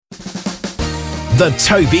The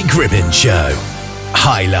Toby Gribbin Show.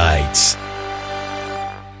 Highlights.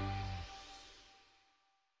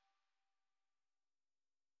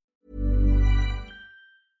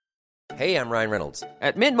 Hey, I'm Ryan Reynolds.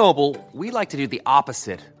 At Mint Mobile, we like to do the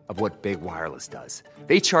opposite of what Big Wireless does.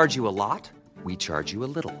 They charge you a lot, we charge you a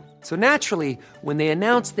little. So naturally, when they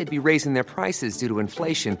announced they'd be raising their prices due to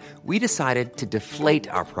inflation, we decided to deflate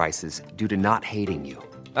our prices due to not hating you.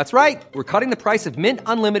 That's right. We're cutting the price of Mint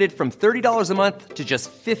Unlimited from $30 a month to just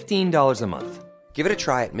 $15 a month. Give it a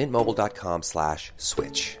try at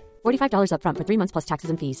mintmobile.com/switch. $45 up front for 3 months plus taxes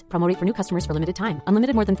and fees. Promo rate for new customers for limited time.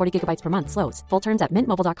 Unlimited more than 40 gigabytes per month. Slows full terms at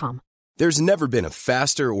mintmobile.com. There's never been a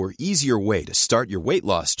faster or easier way to start your weight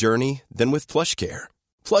loss journey than with PlushCare.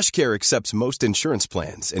 PlushCare accepts most insurance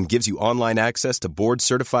plans and gives you online access to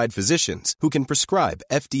board-certified physicians who can prescribe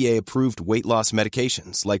FDA-approved weight loss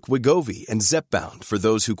medications like Wegovy and Zepbound for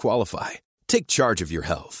those who qualify. Take charge of your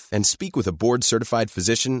health and speak with a board-certified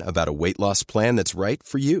physician about a weight loss plan that's right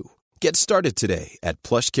for you. Get started today at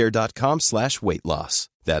plushcare.com/weight loss.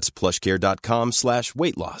 That's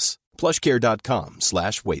plushcare.com/weight loss.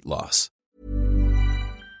 plushcare.com/weight loss.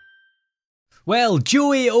 Well,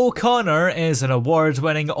 Joey O'Connor is an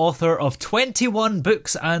award-winning author of 21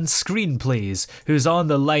 books and screenplays, who's on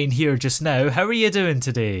the line here just now. How are you doing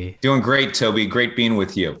today? Doing great, Toby. Great being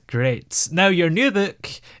with you. Great. Now, your new book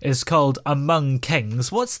is called Among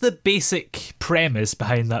Kings. What's the basic premise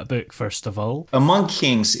behind that book, first of all? Among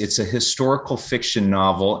Kings, it's a historical fiction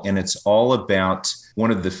novel, and it's all about one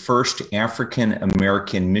of the first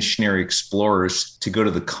African-American missionary explorers to go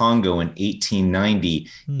to the Congo in 1890.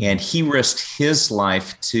 And he risked his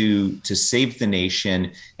life to save the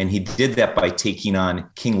nation. And he did that by taking on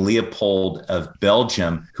King Leopold of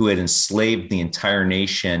Belgium, who had enslaved the entire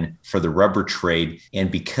nation for the rubber trade. And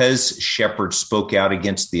because Shepard spoke out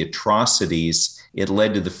against the atrocities, it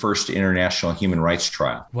led to the first international human rights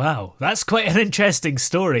trial. Wow, that's quite an interesting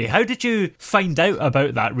story. How did you find out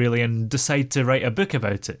about that, really, and decide to write a book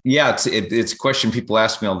about it? Yeah, it's a question people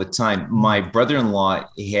ask me all the time. My brother-in-law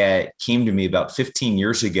came to me about 15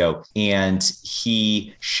 years ago, and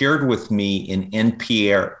he shared with me an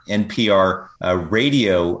NPR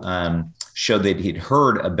radio show that he'd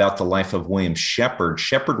heard about the life of William Shepard.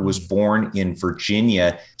 Shepard was born in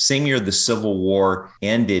Virginia, same year the Civil War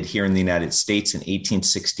ended here in the United States in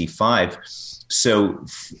 1865. So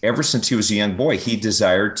ever since he was a young boy, he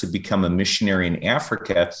desired to become a missionary in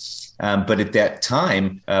Africa. But at that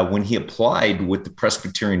time, when he applied with the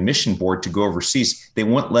Presbyterian Mission Board to go overseas, they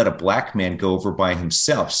wouldn't let a black man go over by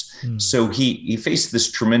himself. So he faced this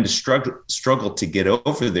tremendous struggle to get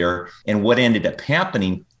over there. And what ended up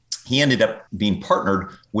happening, he ended up being partnered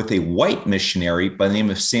with a white missionary by the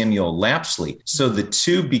name of Samuel Lapsley. So the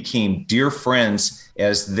two became dear friends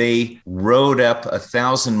as they rode up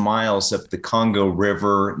 1,000 miles up the Congo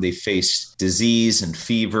River. They faced disease and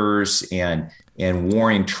fevers and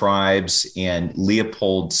warring tribes and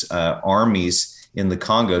Leopold's armies in the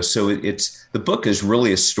Congo. So the book is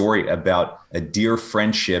really a story about a dear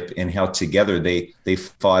friendship and how together they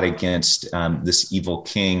fought against this evil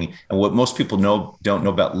king. And what most people don't know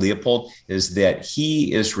about Leopold is that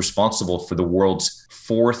he is responsible for the world's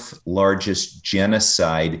fourth largest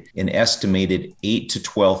genocide. An estimated 8 to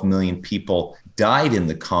 12 million people died in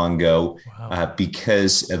the Congo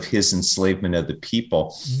because of his enslavement of the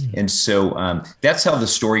people. And so that's how the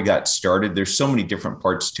story got started. There's so many different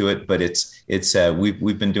parts to it, but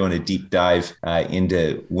we've been doing a deep dive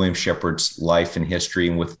into William Shepard's life and history.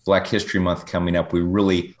 And with Black History Month coming up, we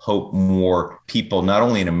really hope more people, not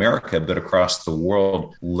only in America, but across the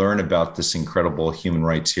world, learn about this incredible human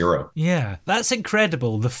rights hero. Yeah, that's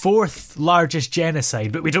incredible. The fourth largest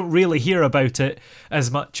genocide, but we don't really hear about it as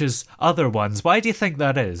much as other ones. Why do you think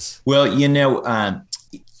that is? Well,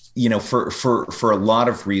 for a lot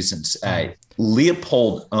of reasons.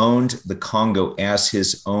 Leopold owned the Congo as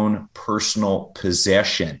his own personal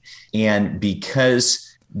possession. And because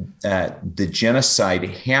the genocide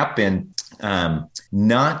happened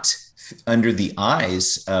not under the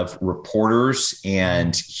eyes of reporters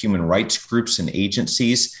and human rights groups and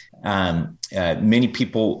agencies, many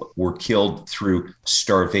people were killed through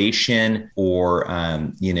starvation or,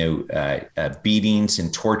 beatings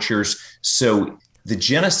and tortures. So the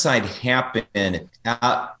genocide happened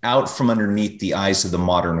out from underneath the eyes of the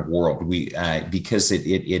modern world. Because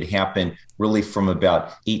it happened really from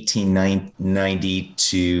about 1890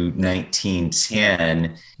 to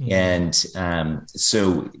 1910, and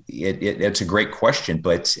so it's a great question.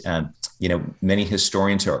 But many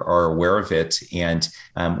historians are aware of it. And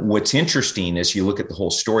what's interesting is you look at the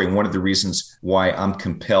whole story, and one of the reasons why I'm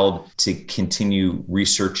compelled to continue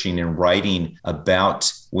researching and writing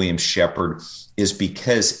about William Shepard is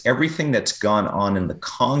because everything that's gone on in the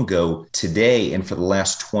Congo today and for the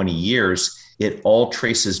last 20 years, it all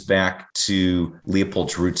traces back to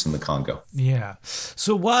Leopold's roots in the Congo. Yeah.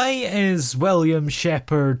 So why is William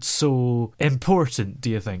Shepard so important, do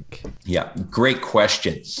you think? Yeah, great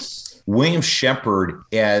question. William Shepard,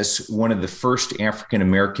 as one of the first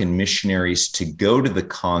African-American missionaries to go to the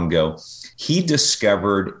Congo, he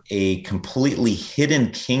discovered a completely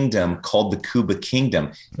hidden kingdom called the Kuba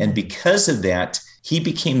Kingdom. And because of that, he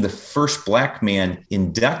became the first Black man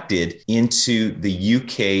inducted into the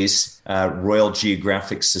UK's Royal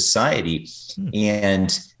Geographic Society.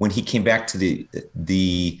 And when he came back to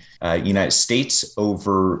the United States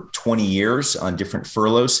over 20 years on different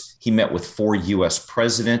furloughs, he met with 4 U.S.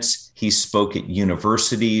 presidents. He spoke at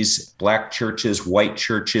universities, Black churches, white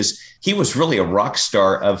churches. He was really a rock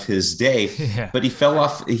star of his day, but he fell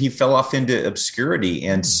off into obscurity.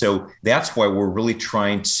 And so that's why we're really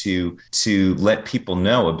trying to let people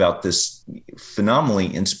know about this phenomenally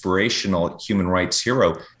inspirational human rights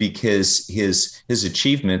hero, because his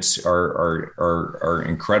achievements are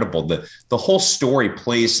incredible. The whole story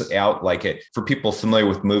plays out like it, for people familiar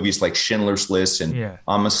with movies like Schindler's List and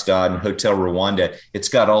Amistad and Hotel Rwanda, it's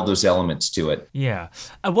got all those elements to it. Yeah.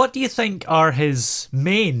 And what do you think are his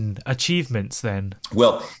main achievements then?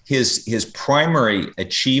 Well, his primary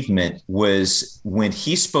achievement was when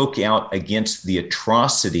he spoke out against the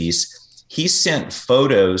atrocities. He sent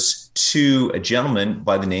photos to a gentleman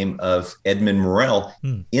by the name of Edmund Morel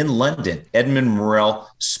in London. Edmund Morel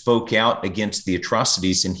spoke out against the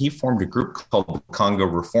atrocities, and he formed a group called the Congo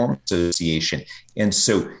Reform Association. And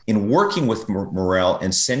so in working with Morel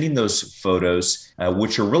and sending those photos,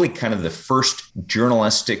 which are really kind of the first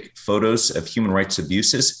journalistic photos of human rights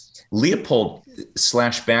abuses, Leopold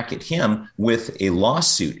slashed back at him with a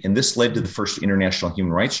lawsuit, and this led to the first international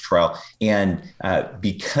human rights trial. And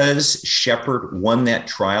because Shepard won that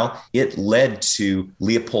trial, it led to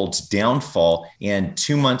Leopold's downfall. And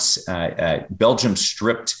 2 months, Belgium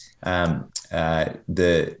stripped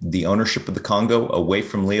the ownership of the Congo away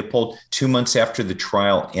from Leopold. 2 months after the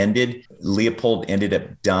trial ended, Leopold ended up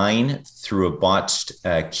dying through a botched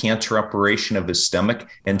cancer operation of his stomach.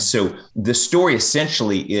 And so the story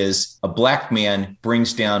essentially is a Black man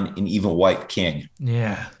brings down an evil white king.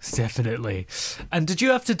 Yeah, definitely. And did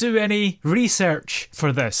you have to do any research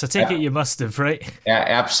for this? I take it you must have, right?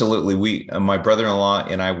 Absolutely. We, my brother-in-law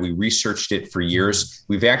and I, we researched it for years.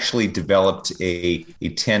 We've actually developed a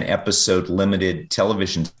 10-episode limited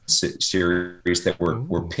television series that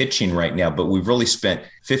we're pitching right now, but we've really spent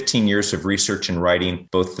 15 years of research and writing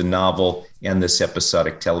both the novel and this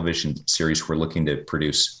episodic television series we're looking to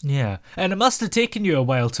produce. Yeah, and it must have taken you a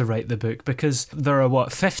while to write the book, because there are,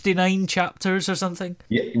 59 chapters or something?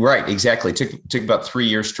 Yeah, right, exactly. It took about 3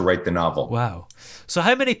 years to write the novel. Wow. So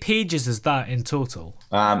how many pages is that in total?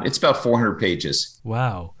 It's about 400 pages.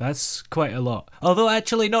 Wow, that's quite a lot. Although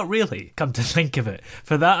actually not really, come to think of it.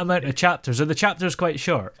 For that amount of chapters, are the chapters quite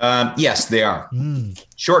short? Yes, they are.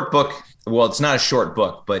 Short book. Well, it's not a short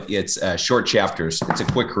book, but it's short chapters. It's a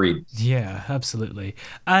quick read. Yeah, absolutely.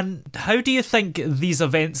 And how do you think these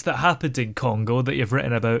events that happened in Congo that you've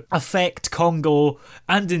written about affect Congo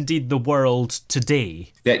and indeed the world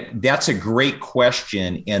today? That's a great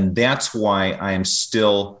question, and that's why I am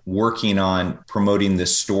still working on promoting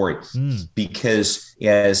this story. Because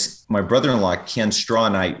as my brother-in-law, Ken Straw,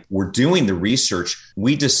 and I were doing the research,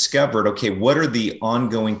 we discovered, okay, what are the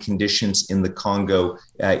ongoing conditions in the Congo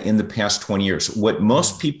in the past 20 years? What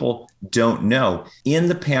most people don't know, in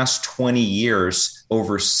the past 20 years,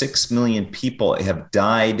 over 6 million people have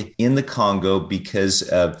died in the Congo because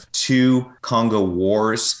of 2 Congo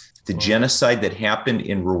wars. The genocide that happened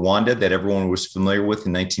in Rwanda that everyone was familiar with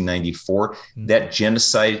in 1994, that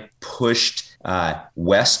genocide pushed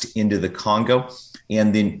west into the Congo.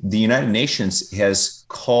 And the United Nations has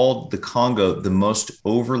called the Congo the most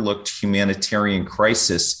overlooked humanitarian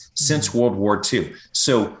crisis since World War II.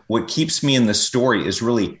 So what keeps me in the story is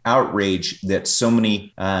really outrage that so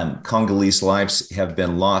many Congolese lives have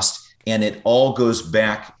been lost. And it all goes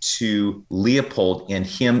back to Leopold and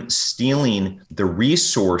him stealing the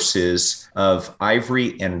resources of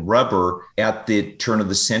ivory and rubber at the turn of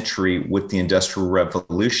the century with the Industrial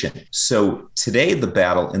Revolution. So today, the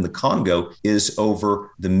battle in the Congo is over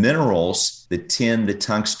the minerals, the tin, the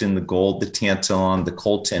tungsten, the gold, the tantalum, the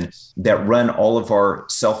coltan, that run all of our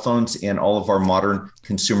cell phones and all of our modern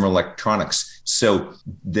consumer electronics. So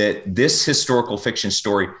this historical fiction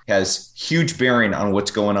story has huge bearing on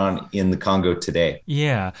what's going on in the Congo today.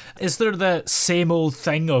 Yeah. Is there the same old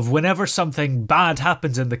thing of whenever something bad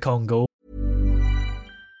happens in the Congo?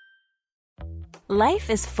 Life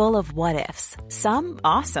is full of what-ifs. Some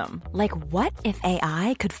awesome, like what if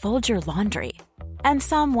AI could fold your laundry? And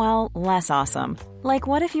some, well, less awesome, like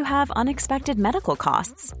what if you have unexpected medical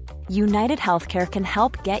costs? United Healthcare can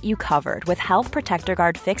help get you covered with Health Protector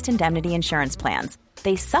Guard fixed indemnity insurance plans.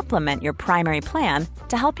 They supplement your primary plan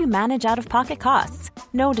to help you manage out-of-pocket costs.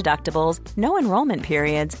 No deductibles, no enrollment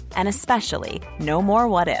periods, and especially no more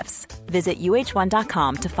what-ifs. Visit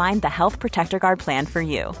uh1.com to find the Health Protector Guard plan for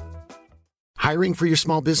you. Hiring for your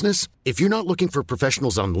small business? If you're not looking for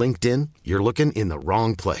professionals on LinkedIn, you're looking in the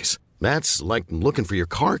wrong place. That's like looking for your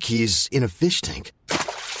car keys in a fish tank.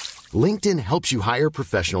 LinkedIn helps you hire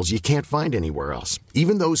professionals you can't find anywhere else,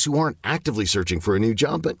 even those who aren't actively searching for a new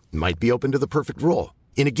job but might be open to the perfect role.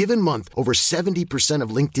 In a given month, over 70%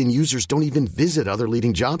 of LinkedIn users don't even visit other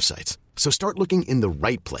leading job sites. So start looking in the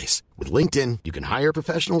right place. With LinkedIn, you can hire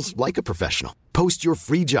professionals like a professional. Post your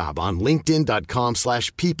free job on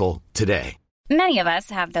linkedin.com/people today. Many of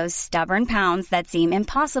us have those stubborn pounds that seem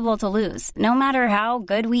impossible to lose, no matter how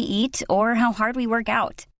good we eat or how hard we work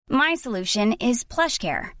out. My solution is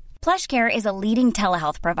PlushCare. PlushCare is a leading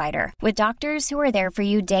telehealth provider with doctors who are there for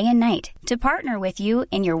you day and night to partner with you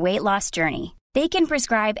in your weight loss journey. They can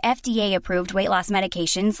prescribe FDA-approved weight loss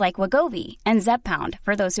medications like Wegovy and Zepbound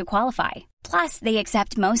for those who qualify. Plus, they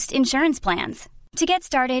accept most insurance plans. To get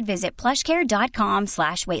started, visit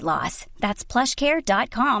plushcare.com/weightloss. That's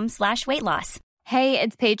plushcare.com/weightloss. Hey,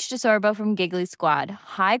 it's Paige DeSorbo from Giggly Squad.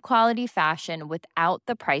 High quality fashion without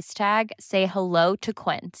the price tag. Say hello to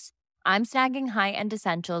Quince. I'm snagging high-end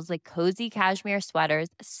essentials like cozy cashmere sweaters,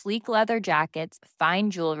 sleek leather jackets,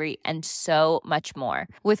 fine jewelry, and so much more.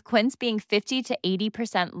 With Quince being 50 to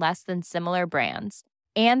 80% less than similar brands.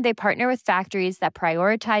 And they partner with factories that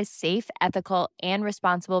prioritize safe, ethical, and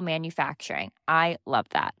responsible manufacturing. I love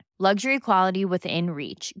that. Luxury quality within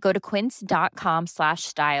reach. Go to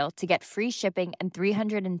quince.com/style to get free shipping and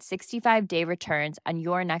 365-day returns on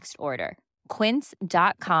your next order.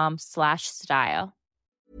 Quince.com/style.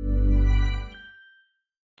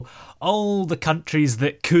 All the countries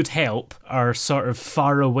that could help are sort of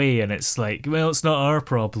far away, and it's like, well, it's not our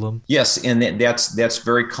problem. Yes, and that's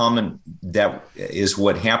very common. That is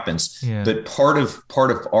what happens. Yeah. But part of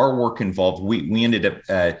our work involved, we ended up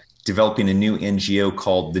developing a new NGO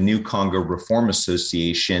called the New Congo Reform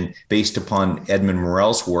Association based upon Edmund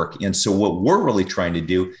Morel's work. And so what we're really trying to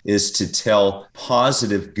do is to tell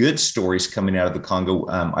positive, good stories coming out of the Congo.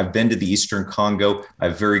 I've been to the Eastern Congo. I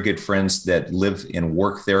have very good friends that live and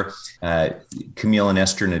work there. Camille and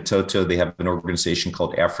Esther Natoto, they have an organization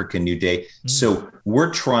called Africa New Day. So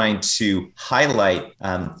we're trying to highlight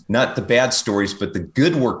not the bad stories, but the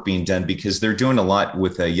good work being done, because they're doing a lot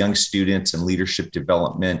with young students and leadership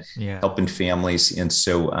development. Helping families. And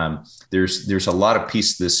so there's a lot of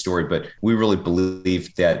pieces to this story, but we really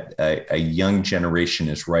believe that a young generation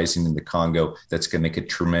is rising in the Congo that's going to make a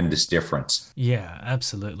tremendous difference. Yeah,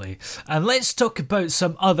 absolutely. And let's talk about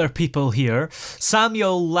some other people here.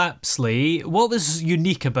 Samuel Lapsley, what was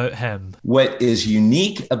unique about him? What is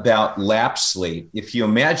unique about Lapsley, if you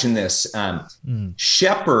imagine this,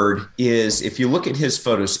 Shepard is, if you look at his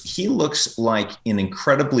photos, he looks like an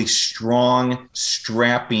incredibly strong,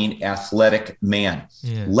 strapping, athletic man.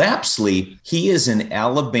 Yeah. Lapsley, he is an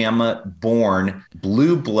Alabama-born,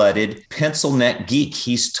 blue-blooded, pencil neck geek.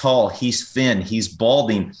 He's tall, he's thin, he's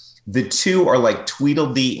balding. The two are like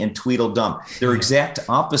Tweedledee and Tweedledum. They're exact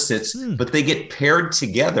opposites, but they get paired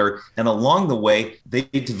together. And along the way, they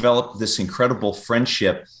develop this incredible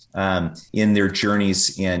friendship in their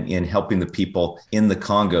journeys and in helping the people in the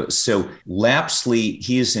Congo. So Lapsley,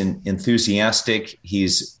 he is enthusiastic.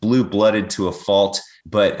 He's blue-blooded to a fault.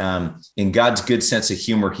 But in God's good sense of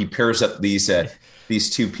humor, he pairs up these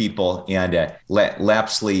two people, and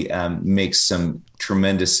Lapsley makes some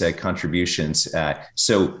tremendous contributions.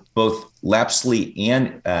 So both Lapsley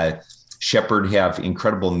and Shepard have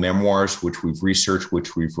incredible memoirs, which we've researched,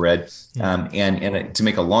 which we've read. And to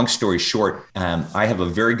make a long story short, I have a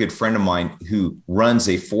very good friend of mine who runs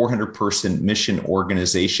a 400-person mission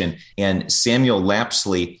organization, and Samuel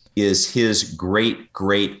Lapsley is his great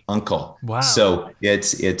uncle. Wow. So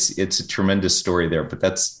it's a tremendous story there, but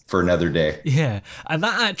that's for another day. Yeah. And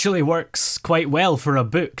that actually works quite well for a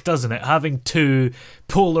book, doesn't it? Having two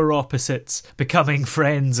polar opposites becoming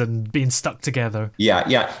friends and being stuck together.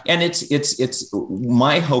 Yeah. And it's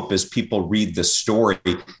my hope as people read the story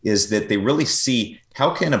is that they really see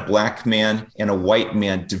how can a black man and a white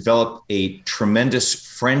man develop a tremendous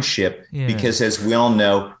friendship? Yeah. Because as we all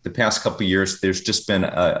know, the past couple of years, there's just been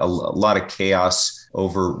a lot of chaos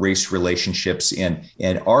over race relationships. And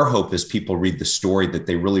our hope is people read the story that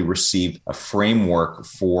they really receive a framework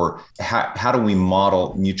for how do we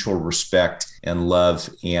model mutual respect and love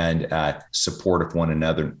and support of one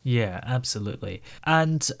another. Yeah, absolutely.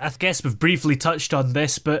 And I guess we've briefly touched on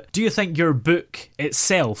this, but do you think your book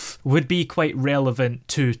itself would be quite relevant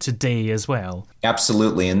to today as well?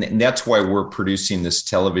 Absolutely. And that's why we're producing this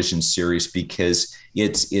television series, because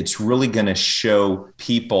it's really going to show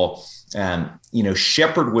people,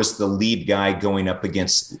 Shepard was the lead guy going up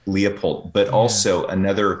against Leopold, but also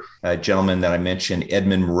another gentleman that I mentioned,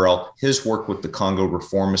 Edmund Morel, his work with the Congo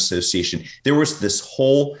Reform Association. There was this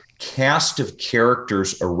whole cast of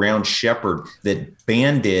characters around Shepard that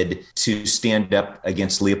banded to stand up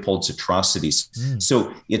against Leopold's atrocities.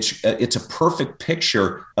 So it's a perfect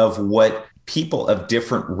picture of what people of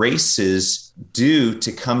different races do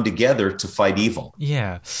to come together to fight evil.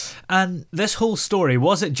 Yeah. And this whole story,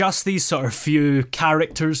 was it just these sort of few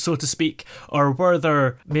characters, so to speak, or were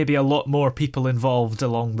there maybe a lot more people involved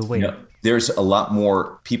along the way? No, there's a lot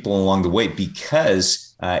more people along the way,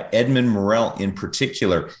 because Edmund Morel in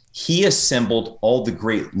particular, he assembled all the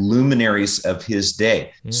great luminaries of his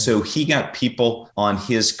day. Yeah. So he got people on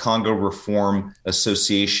his Congo Reform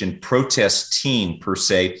Association protest team, per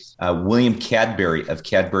se, William Cadbury of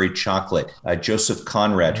Cadbury Chocolate, Joseph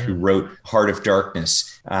Conrad, who wrote Heart of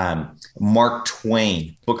Darkness, Mark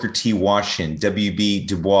Twain, Booker T. Washington, W.B.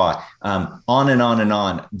 Du Bois, on and on and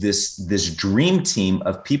on. This dream team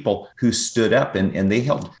of people who stood up and they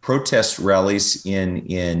held protest rallies in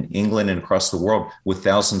England and across the world with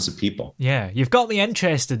thousands of people. Yeah, you've got me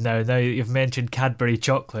interested now you've mentioned Cadbury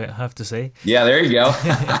Chocolate, I have to say. Yeah, there you go.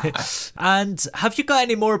 And have you got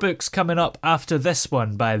any more books coming up after this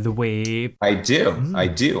one, by the way? I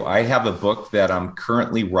do. I have a book that I'm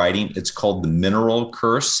currently writing. It's called The Mineral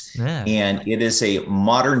Curse, and it is a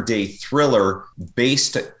modern day thriller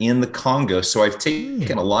based in the Congo. So I've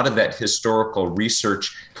taken a lot of that historical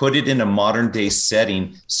research, put it in a modern day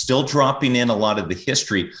setting, still dropping in a lot of the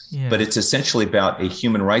history, but it's essentially about a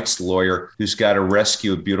human rights lawyer who's got to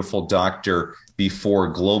rescue a beautiful doctor before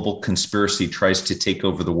a global conspiracy tries to take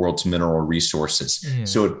over the world's mineral resources.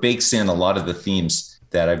 So it bakes in a lot of the themes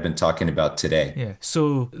that I've been talking about today. Yeah.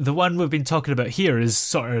 So the one we've been talking about here is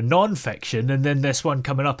sort of non-fiction, and then this one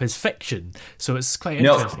coming up is fiction. So it's quite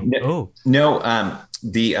interesting.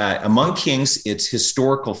 The Among Kings, it's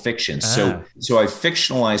historical fiction. So I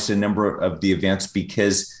fictionalized a number of the events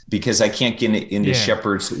because I can't get into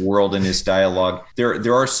Shepard's world and his dialogue.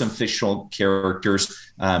 There are some fictional characters,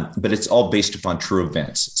 but it's all based upon true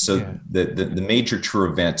events. So the major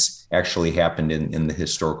true events actually happened in the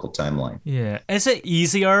historical timeline. Yeah. Is it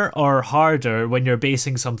easier or harder when you're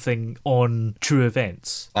basing something on true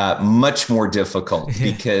events? Much more difficult,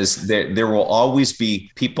 because there will always be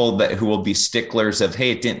people who will be sticklers of,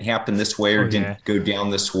 hey, it didn't happen this way or didn't go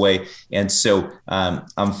down this way. And so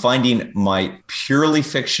I'm finding my purely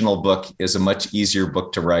fictional book is a much easier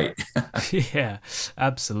book to write. Yeah,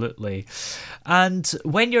 absolutely. And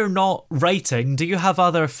when you're not writing, do you have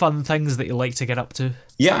other fun things that you like to get up to?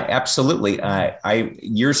 Yeah, absolutely.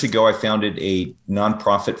 Years ago, I founded a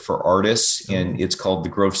nonprofit for artists, and it's called the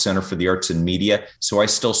Grove Center for the Arts and Media. So I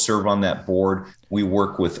still serve on that board. We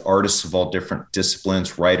work with artists of all different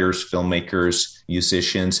disciplines, writers, filmmakers,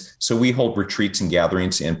 musicians. So we hold retreats and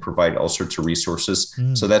gatherings and provide all sorts of resources.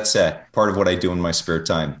 So that's part of what I do in my spare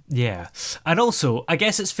time. Yeah. And also, I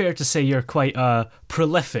guess it's fair to say you're quite a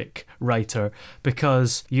prolific writer,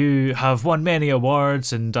 because you have won many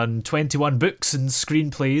awards and done 21 books and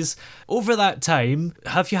screenplays. Over that time,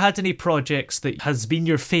 have you had any projects that has been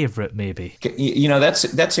your favorite, maybe?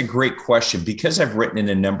 That's a great question. Because I've written in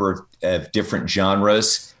a number of different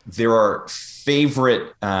genres, there are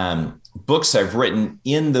favorite books I've written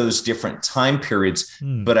in those different time periods.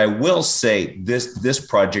 But I will say this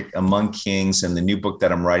project, Among Kings, and the new book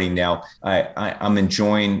that I'm writing now, I'm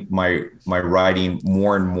enjoying my writing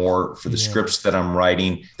more and more for the scripts that I'm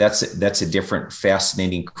writing. That's a different,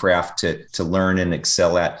 fascinating craft to learn and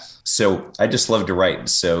excel at. So I just love to write.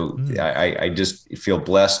 So I just feel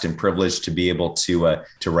blessed and privileged to be able to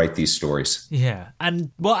write these stories. Yeah.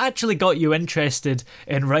 And what actually got you interested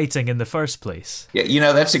in writing in the first place?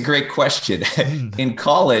 Yeah, that's a great question. In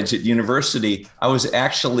college, at university, I was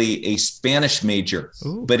actually a Spanish major,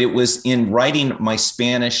 but it was in writing my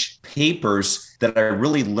Spanish papers that I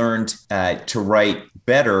really learned to write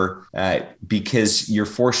better, because you're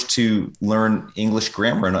forced to learn English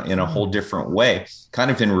grammar in a whole different way, kind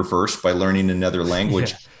of in reverse by learning another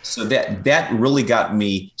language. So that really got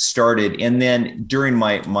me started. And then during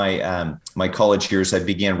my college years, I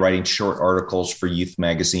began writing short articles for Youth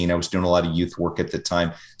Magazine. I was doing a lot of youth work at the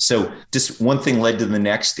time. So just one thing led to the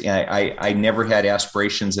next. I never had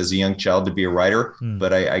aspirations as a young child to be a writer,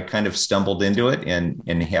 but I kind of stumbled into it, and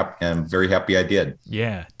I'm very happy I did.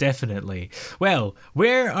 Yeah, definitely. Well,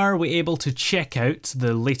 where are we able to check out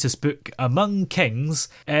the latest book, Among Kings,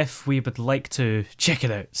 if we would like to check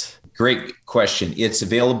it out? Great question. It's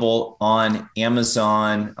available on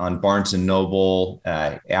Amazon, on Barnes & Noble,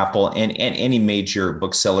 Apple, and any major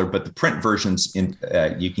bookseller. But the print versions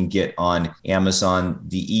you can get on Amazon,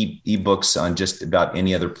 the ebooks on just about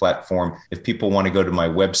any other platform. If people want to go to my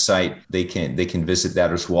website, they can visit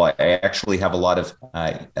that as well. I actually have a lot of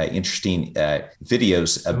interesting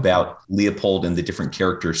videos about Leopold and the different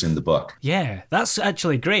characters in the book. Yeah, that's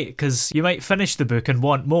actually great, because you might finish the book and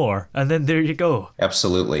want more, and then there you go.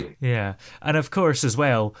 Absolutely. Yeah, and of course as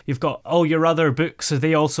well, you've got all your other books. Are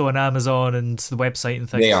they also on Amazon and the website and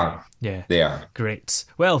things? They are. Yeah, they are. Great.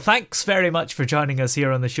 Well, thanks very much for joining us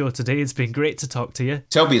here on the show today. It's been great to talk to you.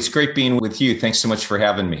 Toby, it's great being with you. Thanks so much for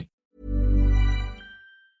having me.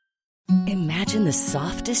 Imagine the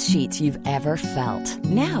softest sheets you've ever felt.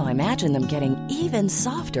 Now imagine them getting even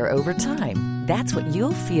softer over time. That's what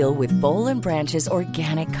you'll feel with Boll & Branch's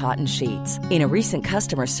organic cotton sheets. In a recent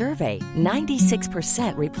customer survey,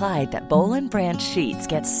 96% replied that Boll & Branch sheets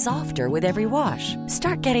get softer with every wash.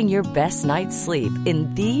 Start getting your best night's sleep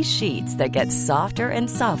in these sheets that get softer and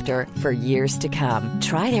softer for years to come.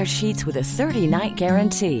 Try their sheets with a 30-night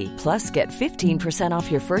guarantee. Plus, get 15%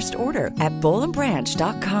 off your first order at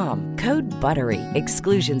bollandbranch.com. Code BUTTERY.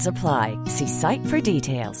 Exclusions apply. See site for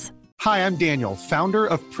details. Hi, I'm Daniel, founder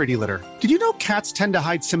of Pretty Litter. Did you know cats tend to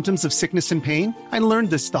hide symptoms of sickness and pain? I learned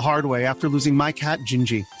this the hard way after losing my cat,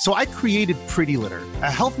 Gingy. So I created Pretty Litter,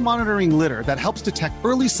 a health monitoring litter that helps detect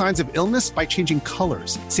early signs of illness by changing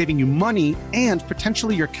colors, saving you money and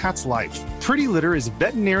potentially your cat's life. Pretty Litter is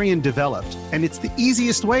veterinarian developed, and it's the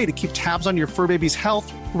easiest way to keep tabs on your fur baby's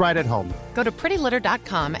health right at home. Go to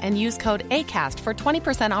prettylitter.com and use code ACAST for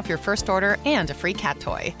 20% off your first order and a free cat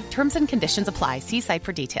toy. Terms and conditions apply. See site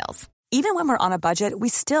for details. Even when we're on a budget, we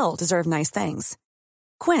still deserve nice things.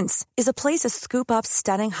 Quince is a place to scoop up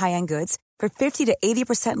stunning high-end goods for 50 to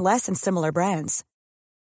 80% less than similar brands.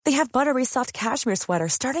 They have buttery soft cashmere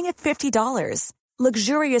sweaters starting at $50,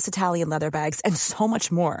 luxurious Italian leather bags, and so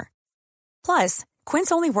much more. Plus,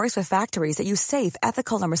 Quince only works with factories that use safe,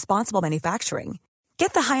 ethical, and responsible manufacturing.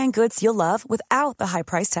 Get the high-end goods you'll love without the high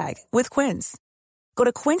price tag with Quince. Go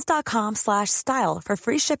to quince.com/style for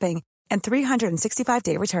free shipping and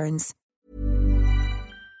 365-day returns.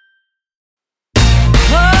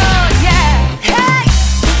 Oh, yeah. Hey!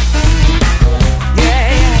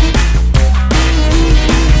 Yeah, yeah.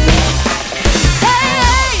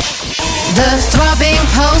 Hey! The throbbing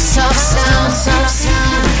pulse of sound.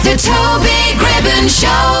 The Toby Gribbon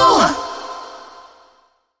Show.